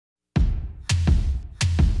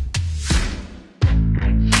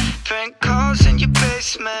prank calls in your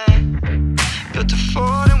basement. Built a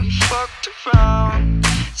fort and we fucked around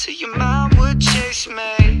till your mom would chase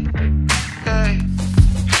me. Hey.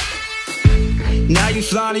 Now you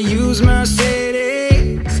fly to use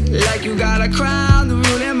Mercedes like you got a crown to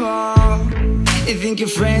rule them all. You think your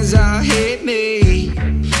friends all hate me,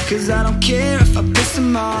 cause I don't care if I piss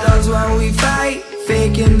them off. That's why we fight,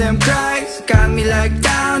 faking them cries. Got me like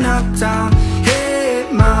down, uptown. Hey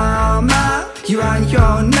mama, you on your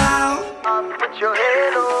own now. Put your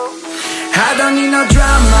head up. I don't need no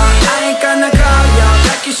drama, I ain't gonna call ya.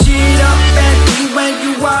 Pack your shit up and leave when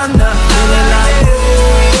you wanna. Feeling like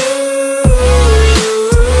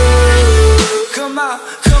come on,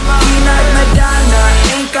 come on. Be like Madonna,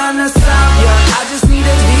 ain't gonna stop ya. I just need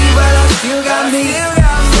to leave, but I still got me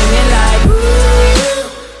singing like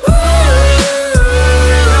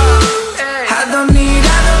I don't need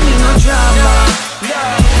no drama.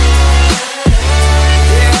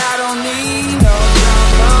 Yeah, I don't need no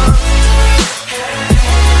drama.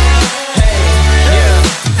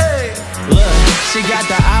 Hey, look, she got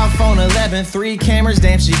the iPhone 11, 3 cameras,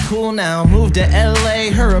 damn she cool now. Moved to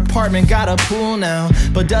LA, her apartment got a pool now.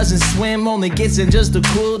 But doesn't swim, only gets in just to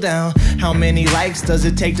cool down. How many likes does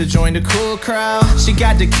it take to join the cool crowd? She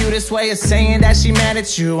got the cutest way of saying that she mad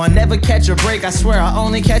at you. I never catch a break, I swear I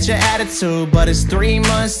only catch your attitude. But it's 3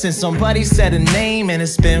 months since somebody said a name, and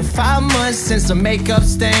it's been 5 months since a makeup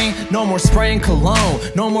stain. No more spraying cologne,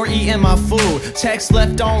 no more eating my food. Text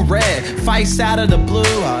left on red, fights out of the blue.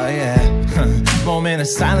 Oh yeah, moment of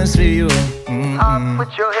silence for you.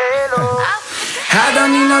 Put your head up. I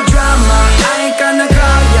don't need no drama, I ain't gonna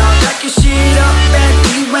call ya. Pack your shit up and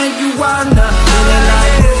leave when you wanna. Feeling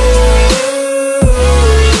like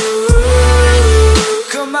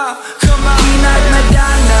come on, come on. Be like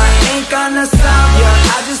Madonna, ain't gonna stop ya.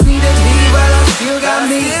 I just need to leave, but I still got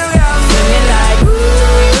me singing like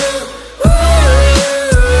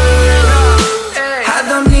I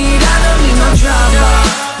don't need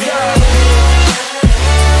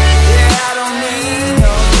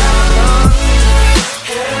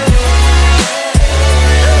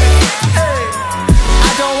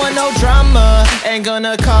no drama. Ain't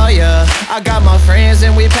gonna call ya. I got my friends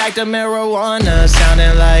and we packed the marijuana,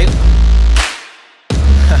 sounding like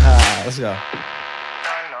let's go.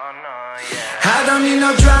 I don't need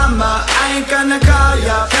no drama, I ain't gonna call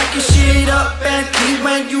ya. Pack your shit up and leave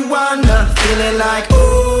when you wanna. Feeling like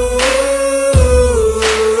ooh,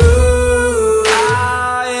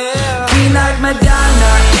 ah yeah. Be like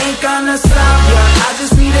Madonna, ain't gonna stop ya. I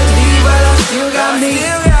just need to leave, but I still got me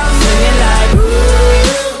singing like ooh.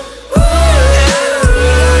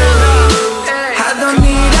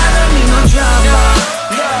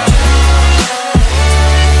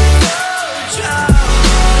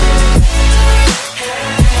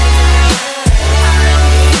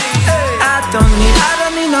 I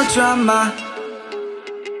don't need no drama.